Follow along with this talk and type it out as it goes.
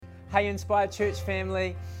Hey Inspired Church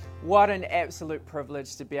family, what an absolute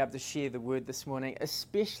privilege to be able to share the word this morning,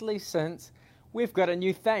 especially since we've got a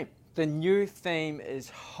new theme. The new theme is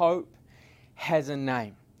Hope Has a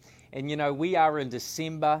Name. And we are in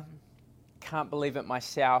December, can't believe it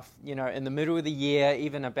myself, in the middle of the year,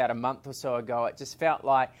 even about a month or so ago, it just felt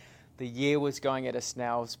like the year was going at a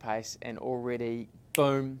snail's pace and already,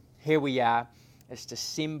 boom, here we are. It's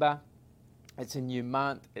December, it's a new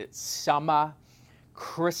month, it's summer.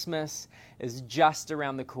 Christmas is just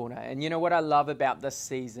around the corner. And what I love about this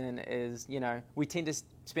season is, we tend to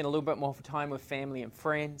spend a little bit more time with family and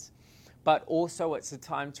friends, but also it's a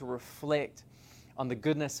time to reflect on the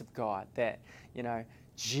goodness of God, that,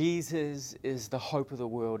 Jesus is the hope of the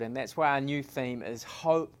world. And that's why our new theme is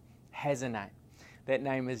Hope Has a Name. That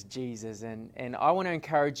name is Jesus. And I want to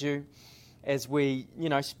encourage you as we,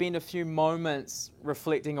 spend a few moments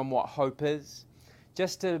reflecting on what hope is,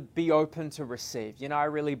 just to be open to receive. I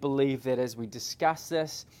really believe that as we discuss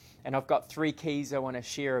this, and I've got 3 keys I want to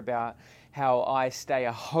share about how I stay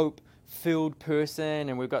a hope-filled person,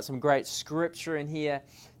 and we've got some great scripture in here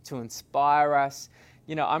to inspire us.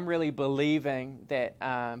 I'm really believing that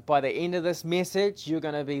by the end of this message, you're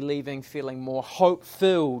going to be leaving feeling more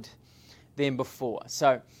hope-filled than before.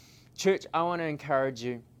 So, church, I want to encourage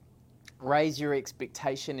you, raise your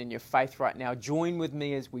expectation and your faith right now. Join with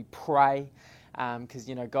me as we pray. Because,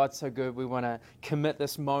 God's so good. We want to commit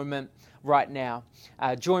this moment right now.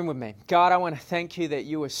 Join with me. God, I want to thank you that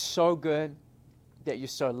you are so good, that you're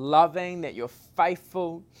so loving, that you're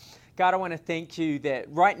faithful. God, I want to thank you that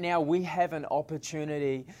right now we have an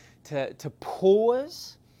opportunity to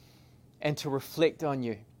pause and to reflect on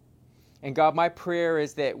you. And God, my prayer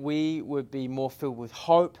is that we would be more filled with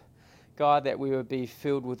hope. God, that we would be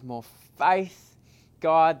filled with more faith.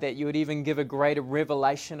 God, that you would even give a greater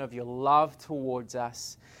revelation of your love towards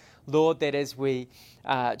us. Lord, that as we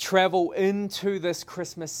travel into this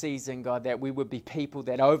Christmas season, God, that we would be people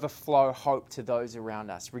that overflow hope to those around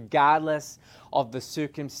us, regardless of the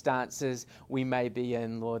circumstances we may be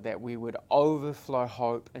in, Lord, that we would overflow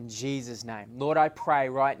hope in Jesus' name. Lord, I pray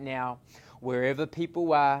right now, wherever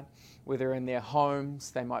people are, whether in their homes,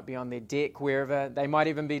 they might be on their deck, wherever, they might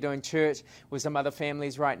even be doing church with some other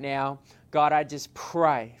families right now. God, I just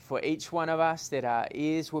pray for each one of us that our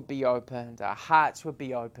ears would be opened, our hearts would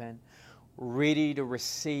be open, ready to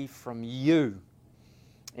receive from you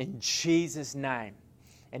in Jesus' name.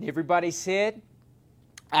 And everybody said,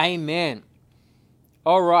 Amen.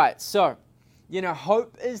 All right, so,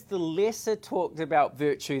 hope is the lesser talked about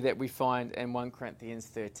virtue that we find in 1 Corinthians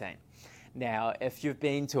 13. Now, if you've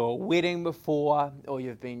been to a wedding before or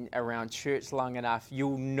you've been around church long enough,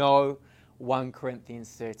 you'll know 1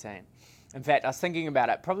 Corinthians 13. In fact, I was thinking about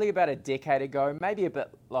it probably about a decade ago, maybe a bit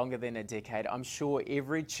longer than a decade. I'm sure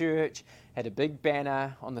every church had a big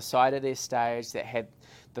banner on the side of their stage that had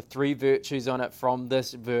the 3 virtues on it from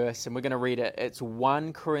this verse, and we're going to read it. It's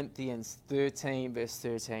 1 Corinthians 13, verse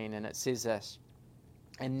 13, and it says this: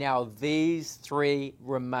 "And now these 3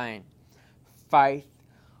 remain, faith,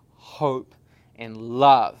 hope, and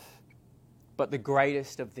love. But the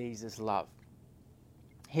greatest of these is love."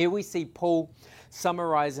 Here we see Paul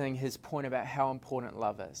summarizing his point about how important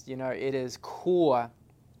love is. It is core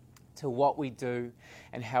to what we do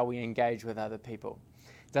and how we engage with other people.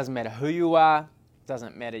 It doesn't matter who you are, it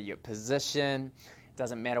doesn't matter your position, it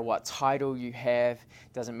doesn't matter what title you have,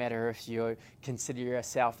 it doesn't matter if you consider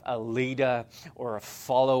yourself a leader or a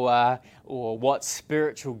follower or what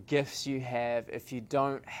spiritual gifts you have. If you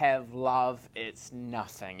don't have love, it's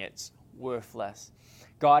nothing. It's worthless.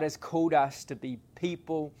 God has called us to be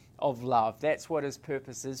people of love. That's what His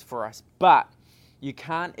purpose is for us. But you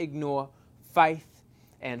can't ignore faith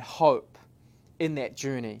and hope in that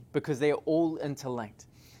journey because they're all interlinked.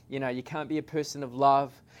 You can't be a person of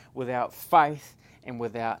love without faith and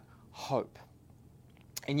without hope.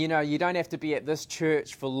 And you don't have to be at this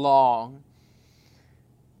church for long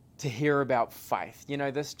to hear about faith.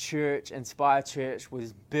 This church, Inspire Church,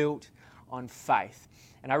 was built on faith.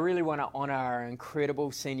 And I really want to honor our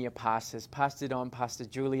incredible senior pastors, Pastor Don, Pastor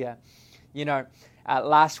Julia.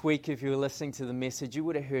 Last week, if you were listening to the message, you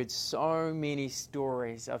would have heard so many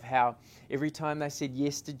stories of how every time they said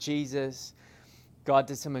yes to Jesus, God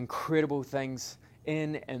did some incredible things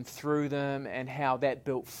in and through them, and how that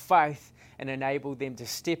built faith and enabled them to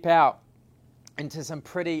step out into some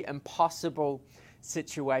pretty impossible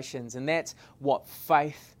situations. And that's what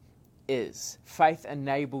faith is. Faith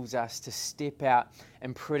enables us to step out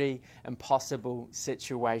in pretty impossible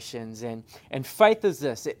situations. And faith is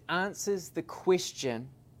this: it answers the question,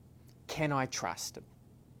 can I trust Him?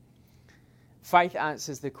 Faith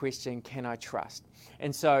answers the question, can I trust?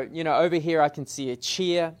 And so, over here I can see a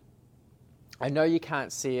chair. I know you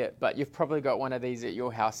can't see it, but you've probably got one of these at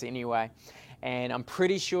your house anyway. And I'm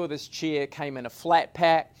pretty sure this chair came in a flat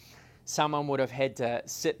pack. Someone would have had to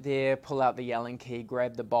sit there, pull out the Allen key,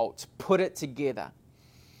 grab the bolts, put it together.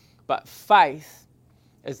 But faith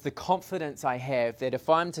is the confidence I have that if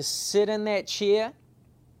I'm to sit in that chair,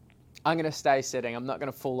 I'm going to stay sitting. I'm not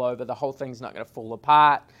going to fall over. The whole thing's not going to fall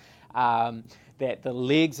apart. That the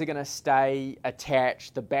legs are going to stay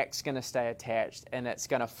attached, the back's going to stay attached, and it's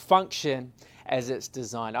going to function as it's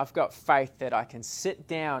designed. I've got faith that I can sit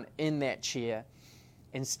down in that chair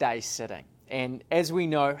and stay sitting. And as we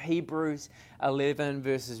know, Hebrews 11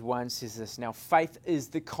 verses 1 says this, now faith is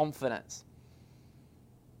the confidence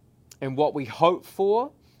in what we hope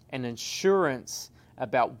for and assurance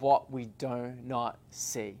about what we do not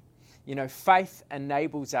see. You know, faith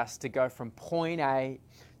enables us to go from point A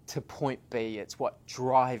to point B. It's what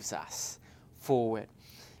drives us forward.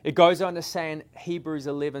 It goes on to say in Hebrews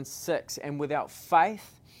 11:6, and without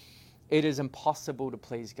faith, it is impossible to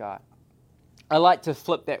please God. I like to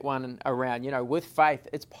flip that one around. You know, with faith,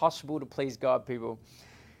 it's possible to please God, people,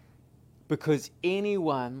 because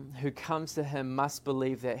anyone who comes to Him must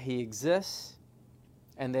believe that He exists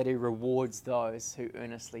and that He rewards those who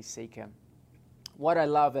earnestly seek Him. What I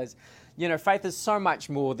love is, you know, faith is so much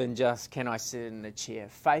more than just, can I sit in a chair?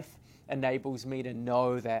 Faith enables me to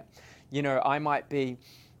know that, you know, I might be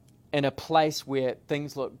in a place where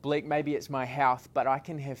things look bleak. Maybe it's my health, but I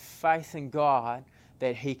can have faith in God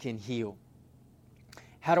that He can heal.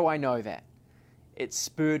 How do I know that? It's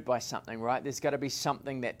spurred by something, right? There's got to be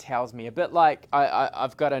something that tells me. A bit like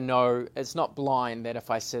I've got to know, it's not blind that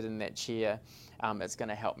if I sit in that chair, it's going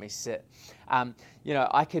to help me sit. You know,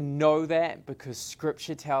 I can know that because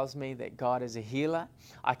Scripture tells me that God is a healer.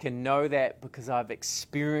 I can know that because I've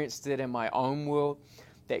experienced it in my own world,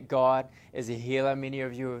 that God is a healer. Many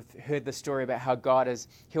of you have heard the story about how God has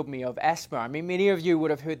healed me of asthma. I mean, many of you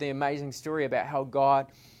would have heard the amazing story about how God,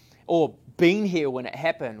 or been here when it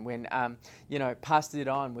happened, when, you know, Pastor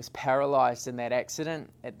Don was paralyzed in that accident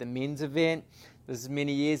at the men's event. This is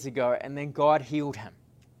many years ago, and then God healed him.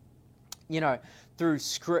 You know, through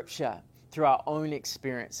Scripture, through our own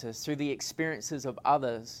experiences, through the experiences of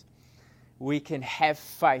others, we can have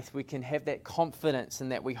faith, we can have that confidence in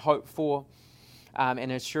that we hope for,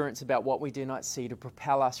 and assurance about what we do not see to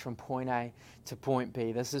propel us from point A to point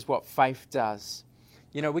B. This is what faith does.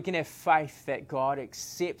 You know, we can have faith that God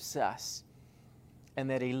accepts us and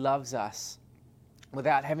that He loves us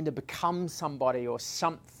without having to become somebody or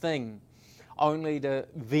something only to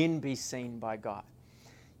then be seen by God.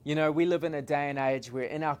 You know, we live in a day and age where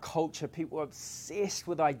in our culture people are obsessed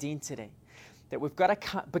with identity, that we've got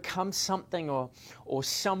to become something or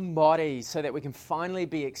somebody so that we can finally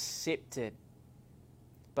be accepted.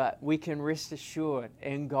 But we can rest assured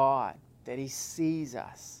in God that He sees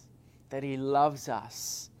us, that He loves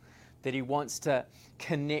us, that He wants to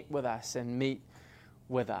connect with us and meet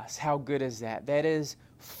with us. How good is that? That is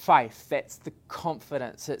faith. That's the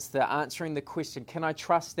confidence. It's the answering the question, can I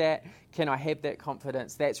trust that? Can I have that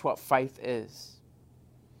confidence? That's what faith is.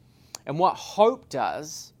 And what hope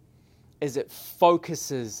does is it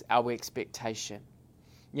focuses our expectation.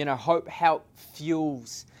 You know, hope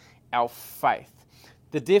fuels our faith.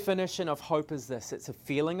 The definition of hope is this: it's a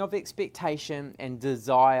feeling of expectation and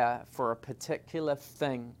desire for a particular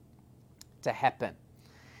thing to happen.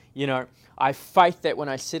 You know, I have faith that when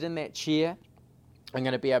I sit in that chair, I'm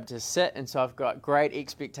going to be able to sit, and so I've got great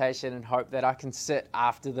expectation and hope that I can sit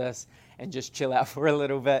after this and just chill out for a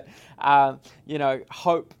little bit. You know,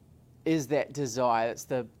 hope is that desire. It's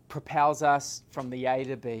the propels us from the A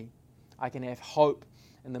to B. I can have hope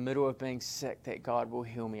in the middle of being sick that God will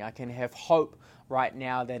heal me. I can have hope right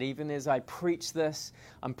now that even as I preach this,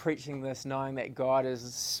 I'm preaching this knowing that God is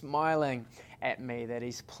smiling at me, that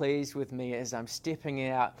He's pleased with me as I'm stepping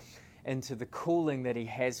out into the calling that He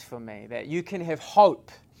has for me. That you can have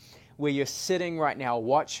hope where you're sitting right now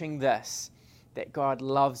watching this, that God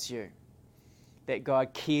loves you, that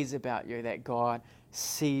God cares about you, that God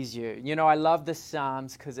sees you. You know, I love the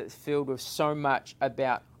Psalms because it's filled with so much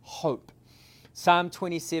about hope. Psalm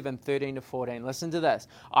 27, 13 to 14. Listen to this.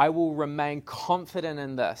 I will remain confident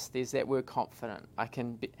in this. There's that word confident. I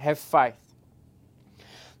can have faith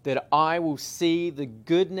that I will see the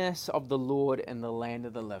goodness of the Lord in the land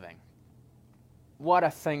of the living. What a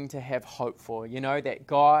thing to have hope for. You know, that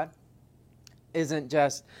God isn't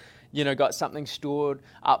just, you know, got something stored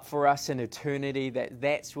up for us in eternity,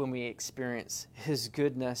 that's when we experience His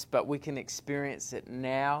goodness, but we can experience it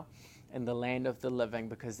now in the land of the living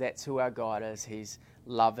because that's who our God is. He's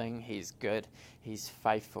loving, He's good, He's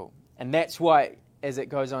faithful. And that's why, as it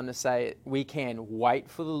goes on to say, we can wait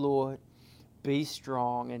for the Lord, be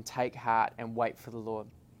strong and take heart and wait for the Lord.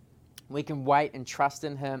 We can wait and trust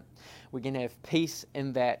in Him. We can have peace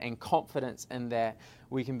in that and confidence in that.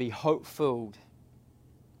 We can be hope-filled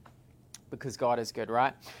because God is good,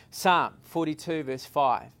 right? Psalm 42 verse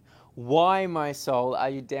 5. Why, my soul, are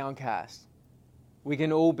you downcast? We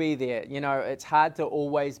can all be there. You know, it's hard to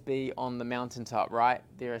always be on the mountaintop, right?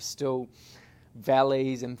 There are still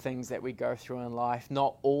valleys and things that we go through in life.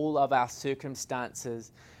 Not all of our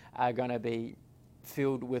circumstances are going to be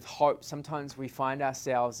filled with hope. Sometimes we find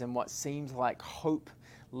ourselves in what seems like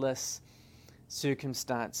hopeless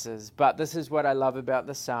circumstances. But this is what I love about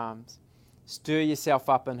the Psalms. Stir yourself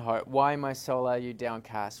up in hope. Why, my soul, are you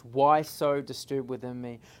downcast? Why so disturbed within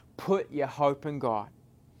me? Put your hope in God.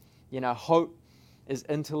 You know, hope is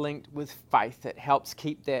interlinked with faith. It helps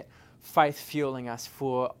keep that faith fueling us.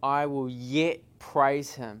 For I will yet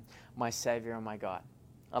praise Him, my Savior and my God.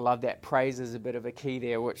 I love that. Praise is a bit of a key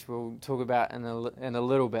there, which we'll talk about in a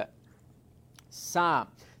little bit. Psalm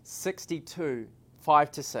 62,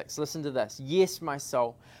 5-6. Listen to this. Yes, my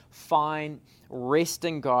soul, find rest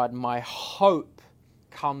in God. My hope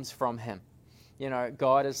comes from Him. You know,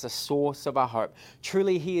 God is the source of our hope.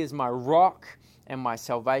 Truly, He is my rock and my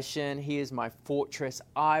salvation. He is my fortress.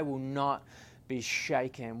 I will not be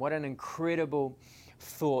shaken. What an incredible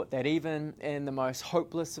thought that even in the most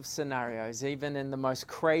hopeless of scenarios, even in the most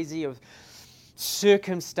crazy of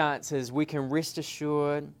circumstances, we can rest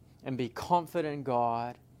assured and be confident in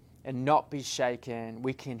God and not be shaken.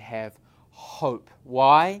 We can have hope.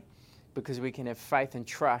 Why? Because we can have faith and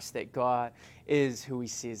trust that God is who He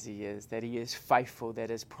says He is, that He is faithful, that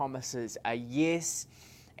His promises are yes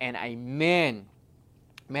and amen.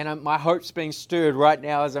 Man, my hope's being stirred right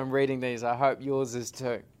now as I'm reading these. I hope yours is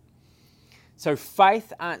too. So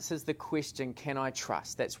faith answers the question, can I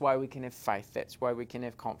trust? That's why we can have faith. That's why we can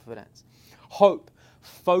have confidence. Hope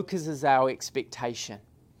focuses our expectation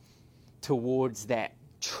towards that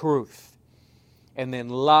truth. And then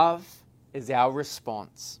love is our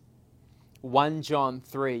response. 1 John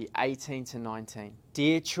 3, 18-19.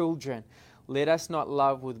 Dear children, let us not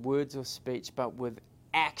love with words or speech, but with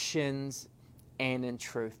actions and in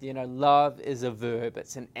truth. You know, love is a verb.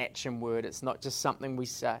 It's an action word. It's not just something we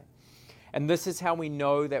say. And this is how we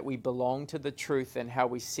know that we belong to the truth and how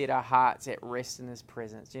we set our hearts at rest in His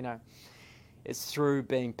presence. You know, it's through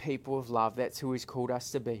being people of love. That's who He's called us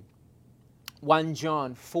to be. 1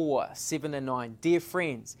 John 4, 7-9. Dear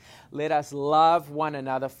friends, let us love one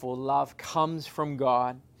another, for love comes from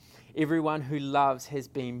God. Everyone who loves has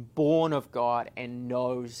been born of God and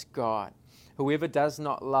knows God. Whoever does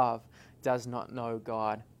not love does not know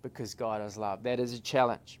God, because God is love. That is a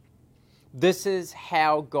challenge. This is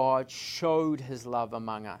how God showed His love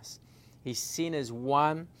among us. He sent His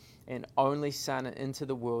one and only Son into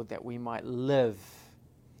the world that we might live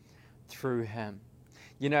through Him.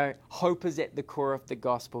 You know, hope is at the core of the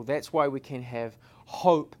gospel. That's why we can have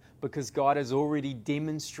hope, because God has already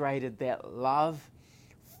demonstrated that love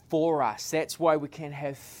for us. That's why we can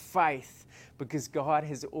have faith, because God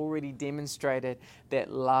has already demonstrated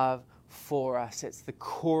that love for us. It's the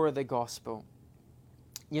core of the gospel.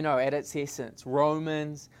 You know, at its essence,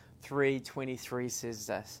 Romans 3:23 says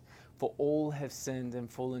this, for all have sinned and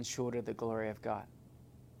fallen short of the glory of God.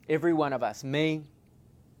 Every one of us, me,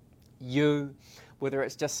 you, whether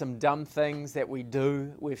it's just some dumb things that we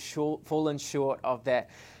do, we've fallen short of that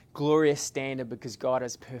glorious standard because God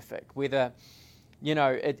is perfect. Whether, you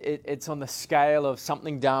know, it's on the scale of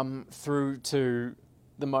something dumb through to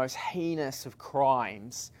the most heinous of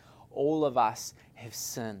crimes, all of us have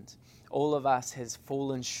sinned. All of us has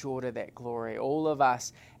fallen short of that glory. All of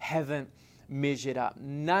us haven't measured up.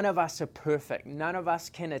 None of us are perfect. None of us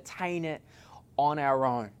can attain it on our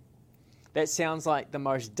own. That sounds like the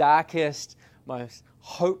most darkest, most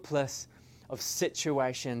hopeless of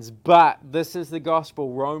situations. But this is the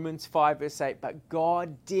gospel, Romans 5 verse 8. But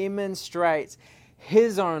God demonstrates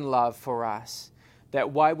His own love for us, that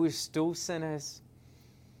while we're still sinners,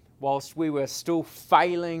 whilst we were still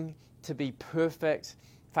failing to be perfect,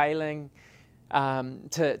 failing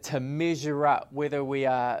to measure up, whether we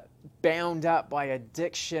are bound up by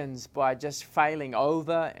addictions, by just failing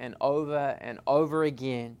over and over and over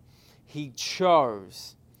again, He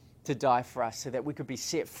chose to die for us so that we could be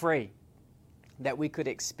set free, that we could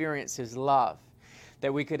experience His love,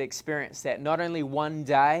 that we could experience that not only one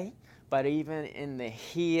day, but even in the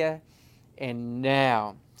here and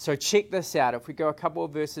now. So check this out. If we go a couple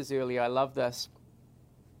of verses earlier, I love this.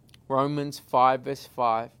 Romans 5 verse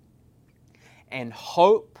 5. And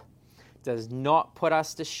hope does not put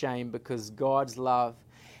us to shame, because God's love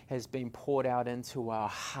has been poured out into our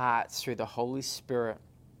hearts through the Holy Spirit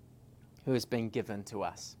who has been given to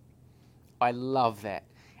us. I love that.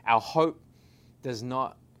 Our hope does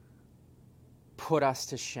not put us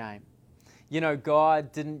to shame. You know,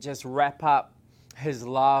 God didn't just wrap up his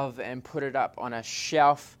love and put it up on a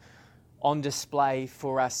shelf on display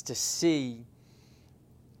for us to see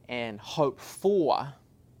and hope for,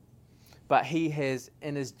 but he has,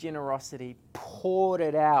 in his generosity, poured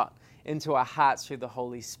it out into our hearts through the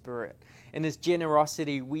Holy Spirit. In his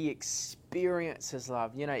generosity, we experience his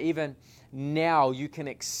love. You know, even now you can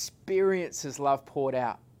experience his love poured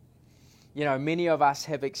out. You know, many of us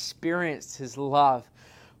have experienced his love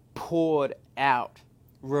poured out,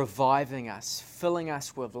 reviving us, filling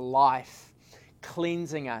us with life,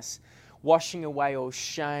 cleansing us, washing away all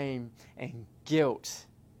shame and guilt.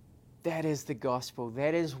 That is the gospel.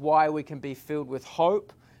 That is why we can be filled with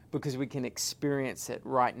hope, because we can experience it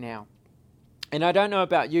right now. And I don't know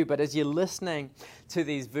about you, but as you're listening to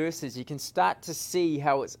these verses, you can start to see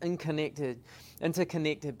how it's interconnected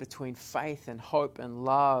between faith and hope and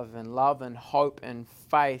love and hope and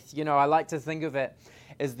faith. You know, I like to think of it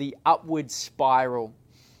as the upward spiral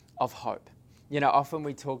of hope. You know, often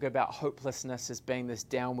we talk about hopelessness as being this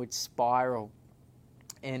downward spiral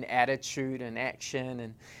in attitude and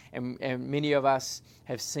action, and many of us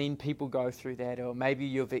have seen people go through that, or maybe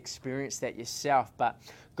you've experienced that yourself, but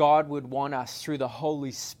God would want us through the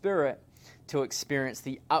Holy Spirit to experience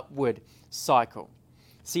the upward cycle.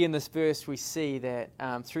 See, in this verse we see that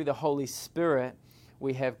through the Holy Spirit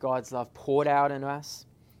we have God's love poured out in us.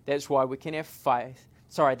 That's why we can have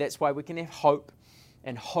that's why we can have hope,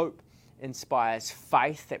 and hope inspires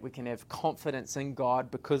faith, that we can have confidence in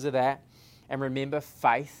God because of that. And remember,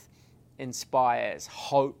 faith inspires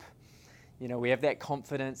hope. You know, we have that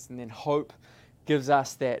confidence, and then hope gives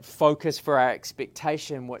us that focus for our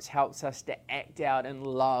expectation, which helps us to act out in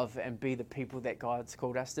love and be the people that God's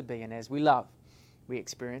called us to be. And as we love, we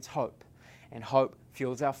experience hope. And hope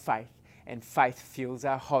fuels our faith, and faith fuels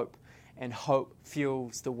our hope, and hope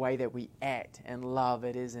fuels the way that we act and love.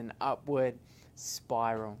 It is an upward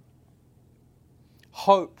spiral.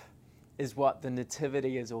 Hope is what the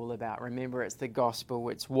nativity is all about. Remember, it's the gospel.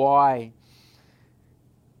 It's why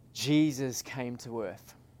Jesus came to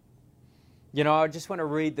earth. You know, I just want to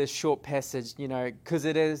read this short passage, you know, because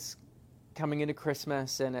it is coming into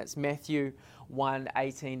Christmas, and it's Matthew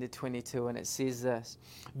 1:18 to 22, and it says this.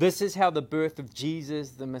 This is how the birth of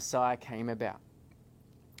Jesus, the Messiah, came about.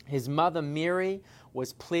 His mother Mary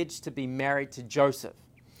was pledged to be married to Joseph,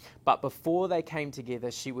 but before they came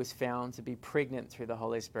together, she was found to be pregnant through the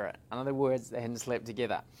Holy Spirit. In other words, they hadn't slept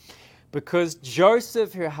together. Because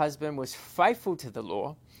Joseph, her husband, was faithful to the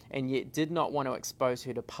law and yet did not want to expose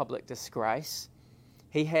her to public disgrace,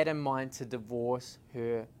 he had in mind to divorce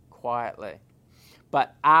her quietly.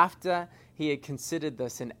 But after he had considered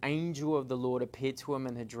this, an angel of the Lord appeared to him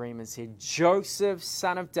in a dream and said, Joseph,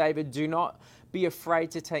 son of David, do not be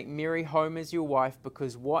afraid to take Mary home as your wife,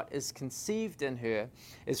 because what is conceived in her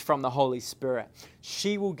is from the Holy Spirit.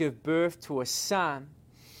 She will give birth to a son,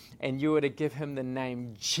 and you are to give him the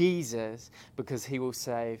name Jesus, because he will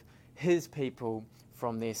save his people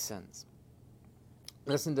from their sins.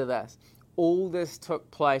 Listen to this. All this took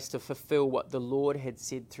place to fulfill what the Lord had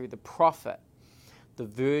said through the prophet. The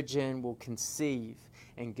virgin will conceive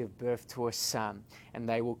and give birth to a son, and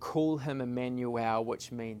they will call him Emmanuel,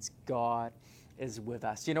 which means God is with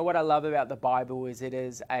us. You know what I love about the Bible is it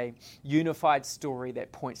is a unified story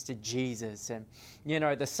that points to Jesus. And, you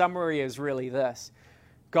know, the summary is really this.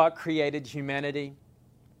 God created humanity.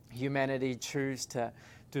 Humanity chose to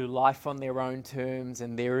do life on their own terms,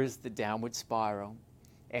 and there is the downward spiral.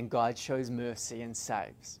 And God shows mercy and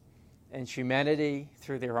saves. And humanity,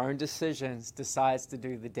 through their own decisions, decides to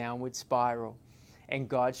do the downward spiral. And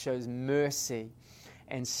God shows mercy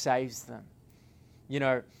and saves them. You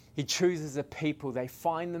know, he chooses a people. They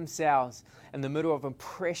find themselves in the middle of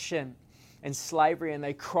oppression and slavery, and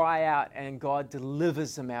they cry out, and God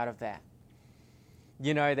delivers them out of that.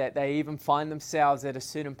 You know, that they even find themselves at a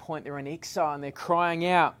certain point, they're in exile, and they're crying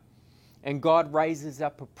out. And God raises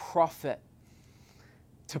up a prophet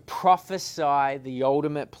to prophesy the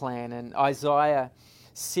ultimate plan. And Isaiah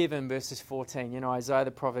 7 verses 14, you know, Isaiah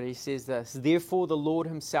the prophet, he says this, therefore the Lord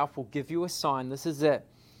himself will give you a sign. This is it.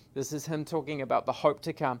 This is him talking about the hope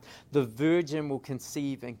to come. The virgin will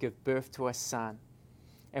conceive and give birth to a son,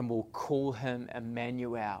 and will call him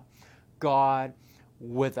Emmanuel, God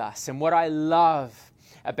with us. And what I love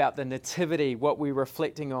about the nativity, what we're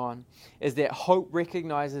reflecting on, is that hope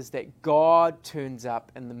recognizes that God turns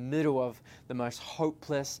up in the middle of the most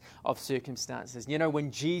hopeless of circumstances. You know,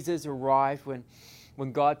 when Jesus arrived,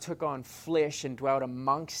 when God took on flesh and dwelt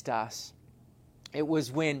amongst us, it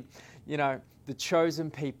was when, you know, the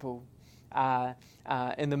chosen people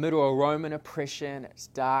in the middle of Roman oppression. It's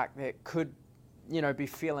dark. That could, be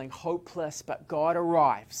feeling hopeless, but God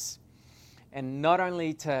arrives. And not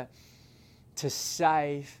only to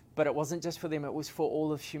save, but it wasn't just for them, it was for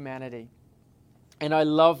all of humanity. And I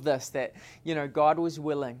love this, that, God was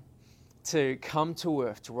willing to come to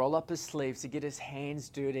earth, to roll up his sleeves, to get his hands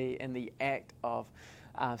dirty in the act of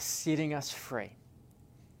setting us free.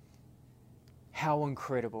 How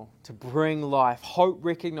incredible to bring life. Hope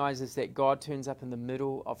recognizes that God turns up in the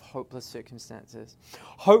middle of hopeless circumstances.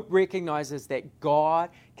 Hope recognizes that God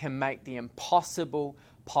can make the impossible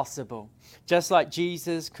possible. Just like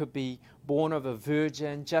Jesus could be born of a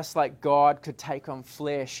virgin, just like God could take on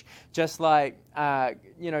flesh, just like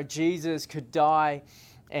Jesus could die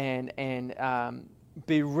and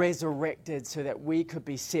be resurrected so that we could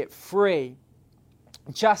be set free.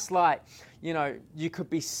 Just like, you could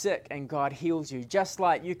be sick and God heals you. Just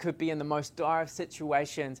like you could be in the most dire of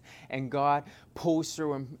situations and God pulls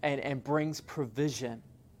through and brings provision.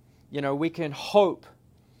 We can hope,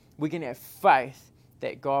 we can have faith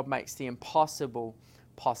that God makes the impossible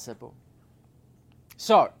possible.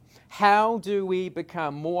 So, how do we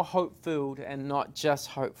become more hope-filled and not just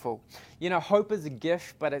hopeful? Hope is a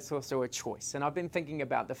gift, but it's also a choice. And I've been thinking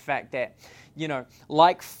about the fact that,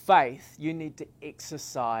 like faith, you need to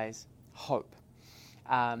exercise hope.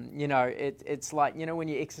 It's like, when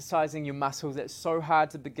you're exercising your muscles, it's so hard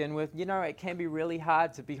to begin with. It can be really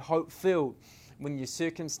hard to be hope-filled when your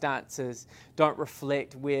circumstances don't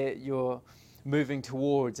reflect where you're moving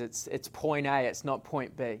towards. It's point A, it's not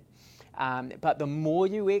point B. But the more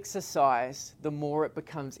you exercise, the more it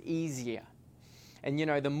becomes easier. And,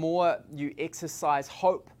 the more you exercise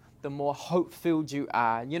hope, the more hope-filled you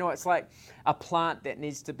are. It's like a plant that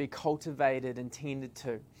needs to be cultivated and tended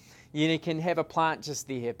to. You can have a plant just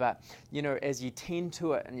there, but, as you tend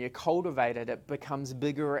to it and you cultivate it, it becomes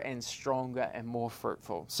bigger and stronger and more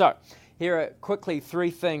fruitful. So, here are quickly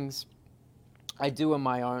 3 things I do in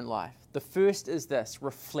my own life. The first is this,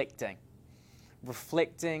 reflecting.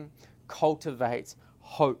 Reflecting cultivates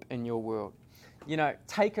hope in your world.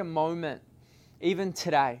 Take a moment, even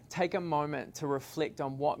today, take a moment to reflect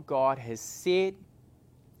on what God has said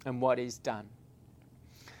and what he's done.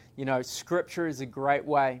 Scripture is a great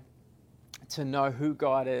way to know who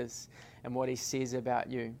God is and what he says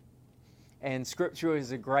about you. And Scripture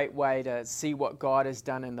is a great way to see what God has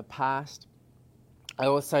done in the past. I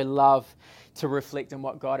also love to reflect on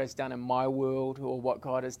what God has done in my world or what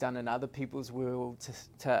God has done in other people's world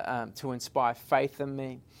to inspire faith in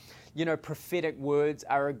me. Prophetic words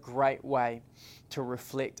are a great way to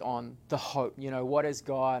reflect on the hope. What has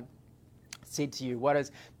God said to you? What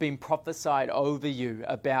has been prophesied over you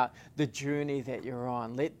about the journey that you're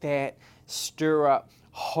on? Let that stir up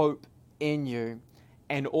hope in you.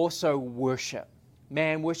 And also worship.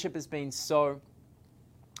 Man, worship has been so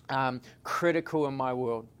critical in my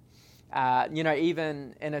world.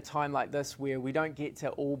 Even in a time like this where we don't get to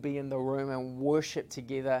all be in the room and worship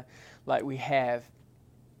together like we have.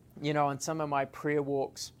 On some of my prayer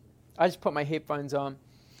walks, I just put my headphones on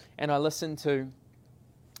and I listen to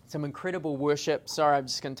some incredible worship. Sorry, I'm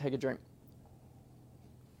just going to take a drink.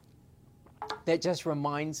 That just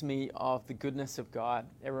reminds me of the goodness of God.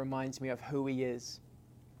 It reminds me of who he is.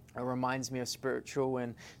 It reminds me of spiritual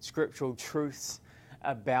and scriptural truths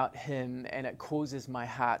about him, and it causes my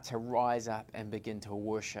heart to rise up and begin to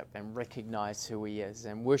worship and recognize who he is.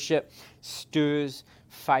 And worship stirs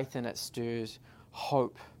faith and it stirs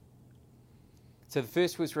hope. So the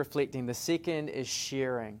first was reflecting. The second is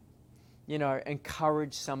sharing.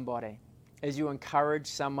 Encourage somebody. As you encourage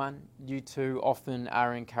someone, you too often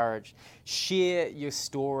are encouraged. Share your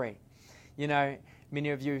story. Many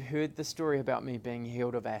of you heard the story about me being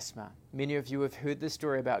healed of asthma. Many of you have heard the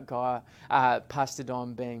story about Pastor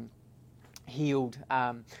Don being healed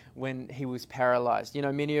when he was paralyzed.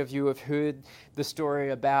 Many of you have heard the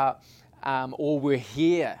story about or were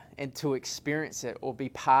here and to experience it or be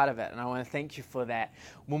part of it. And I want to thank you for that.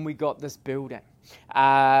 When we got this building,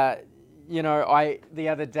 the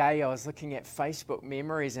other day I was looking at Facebook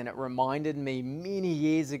memories and it reminded me many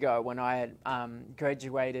years ago when I had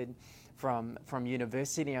graduated from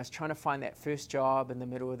university. I was trying to find that first job in the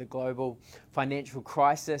middle of the global financial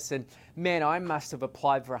crisis. And man, I must have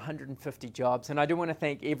applied for 150 jobs. And I do want to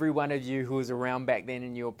thank every one of you who was around back then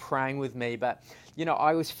and you were praying with me. But,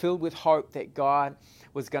 I was filled with hope that God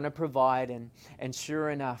was going to provide. And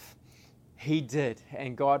sure enough, he did.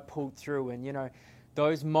 And God pulled through. And,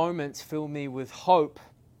 those moments fill me with hope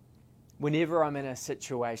whenever I'm in a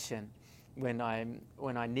situation when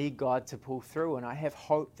I need God to pull through, and I have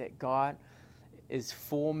hope that God is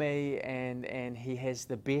for me, and He has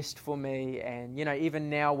the best for me. And, even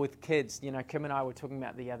now with kids, Kim and I were talking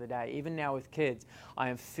about the other day, even now with kids, I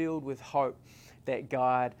am filled with hope that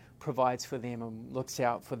God provides for them and looks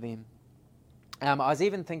out for them. I was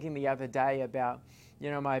even thinking the other day about,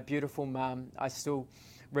 my beautiful mum. I still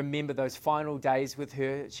remember those final days with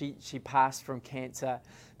her. She passed from cancer,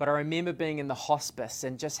 but I remember being in the hospice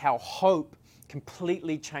and just how hope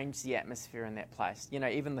completely changed the atmosphere in that place.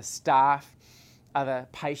 Even the staff, other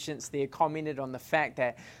patients there commented on the fact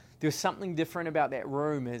that there was something different about that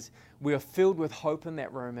room, as we were filled with hope in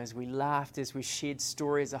that room, as we laughed, as we shared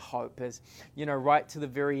stories of hope, as, right to the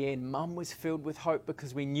very end, Mum was filled with hope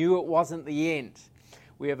because we knew it wasn't the end.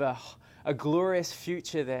 We have a glorious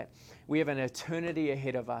future, that we have an eternity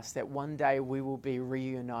ahead of us, that one day we will be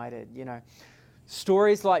reunited.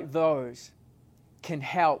 Stories like those can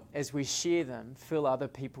help, as we share them, fill other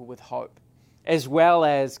people with hope, as well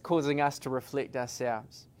as causing us to reflect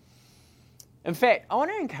ourselves. In fact, I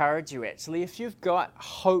want to encourage you, actually, if you've got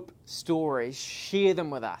hope stories, share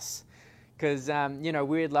them with us, because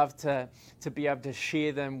we'd love to be able to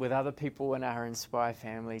share them with other people in our Inspire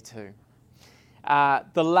family too.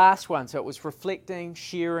 The last one, so it was reflecting,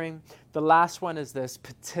 sharing. The last one is this,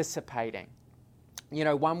 participating.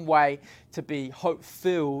 One way to be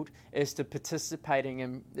hope-filled is to participating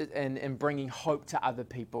in bringing hope to other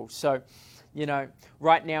people. So,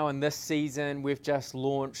 right now in this season, we've just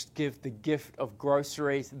launched Give the Gift of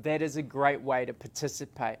Groceries. That is a great way to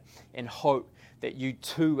participate in hope, that you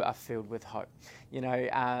too are filled with hope.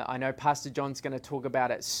 I know Pastor John's going to talk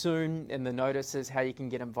about it soon in the notices, how you can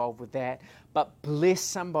get involved with that. But bless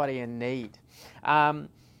somebody in need.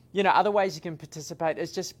 Other ways you can participate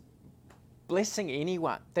is just blessing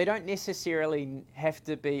anyone. They don't necessarily have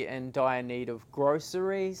to be in dire need of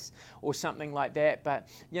groceries or something like that, but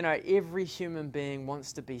every human being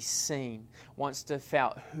wants to be seen, wants to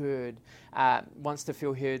feel heard, wants to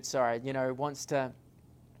feel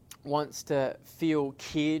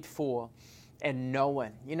cared for and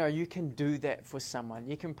known. You can do that for someone.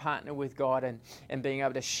 You can partner with God and being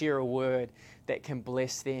able to share a word that can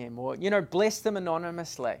bless them, or bless them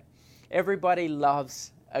anonymously. Everybody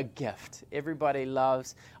loves a gift. Everybody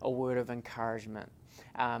loves a word of encouragement.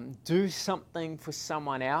 Do something for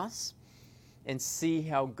someone else and see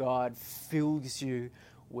how God fills you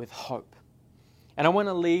with hope. And I want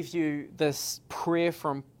to leave you this prayer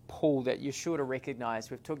from Paul that you're sure to recognize.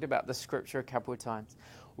 We've talked about the scripture a couple of times.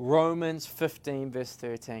 Romans 15 verse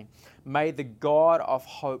 13. May the God of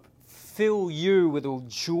hope fill you with all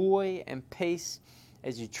joy and peace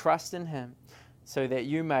as you trust in Him, so that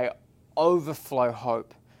you may overflow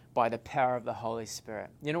hope by the power of the Holy Spirit.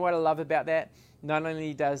 You know what I love about that? Not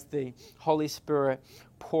only does the Holy Spirit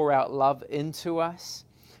pour out love into us,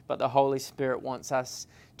 but the Holy Spirit wants us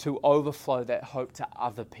to overflow that hope to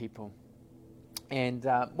other people. And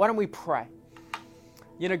why don't we pray?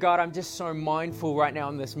 God, I'm just so mindful right now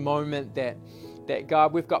in this moment that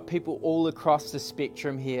God, we've got people all across the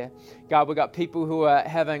spectrum here. God, we've got people who are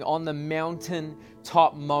having on the mountain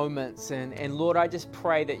top moments. And Lord, I just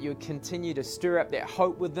pray that you continue to stir up that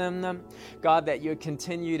hope within them. God, that you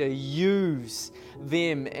continue to use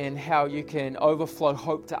them and how you can overflow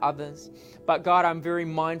hope to others. But God, I'm very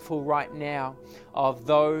mindful right now of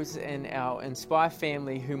those in our Inspire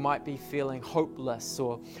family who might be feeling hopeless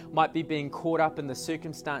or might be being caught up in the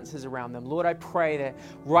circumstances around them. Lord, I pray that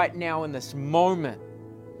right now in this moment,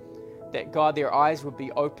 that God, their eyes would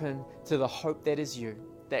be open to the hope that is you.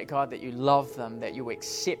 That God, that you love them, that you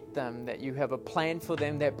accept them, that you have a plan for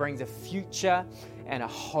them that brings a future and a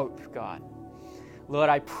hope, God. Lord,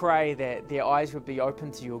 I pray that their eyes would be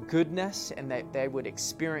open to your goodness and that they would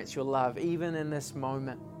experience your love even in this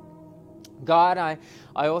moment. God, I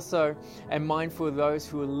also am mindful of those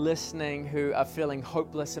who are listening who are feeling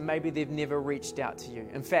hopeless and maybe they've never reached out to you.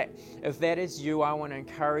 In fact, if that is you, I want to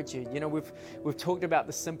encourage you. We've talked about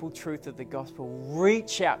the simple truth of the gospel.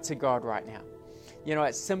 Reach out to God right now.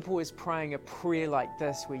 It's simple as praying a prayer like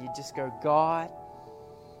this where you just go, God,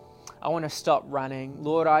 I want to stop running.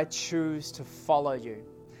 Lord, I choose to follow you.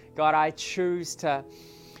 God, I choose to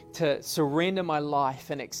surrender my life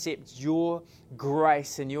and accept your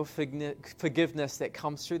grace and your forgiveness that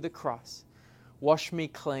comes through the cross. Wash me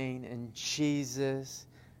clean in Jesus'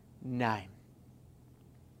 name.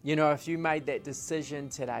 If you made that decision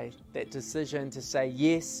today, that decision to say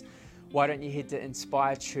yes, why don't you head to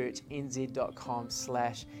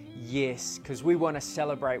inspirechurchnz.com/yes, because we want to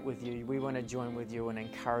celebrate with you. We want to join with you and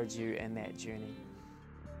encourage you in that journey.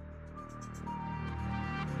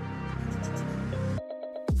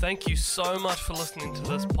 Thank you so much for listening to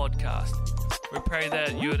this podcast. We pray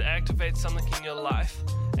that you would activate something in your life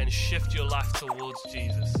and shift your life towards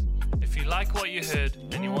Jesus. If you like what you heard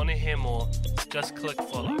and you want to hear more, just click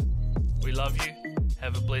follow. We love you.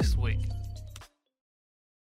 Have a blessed week.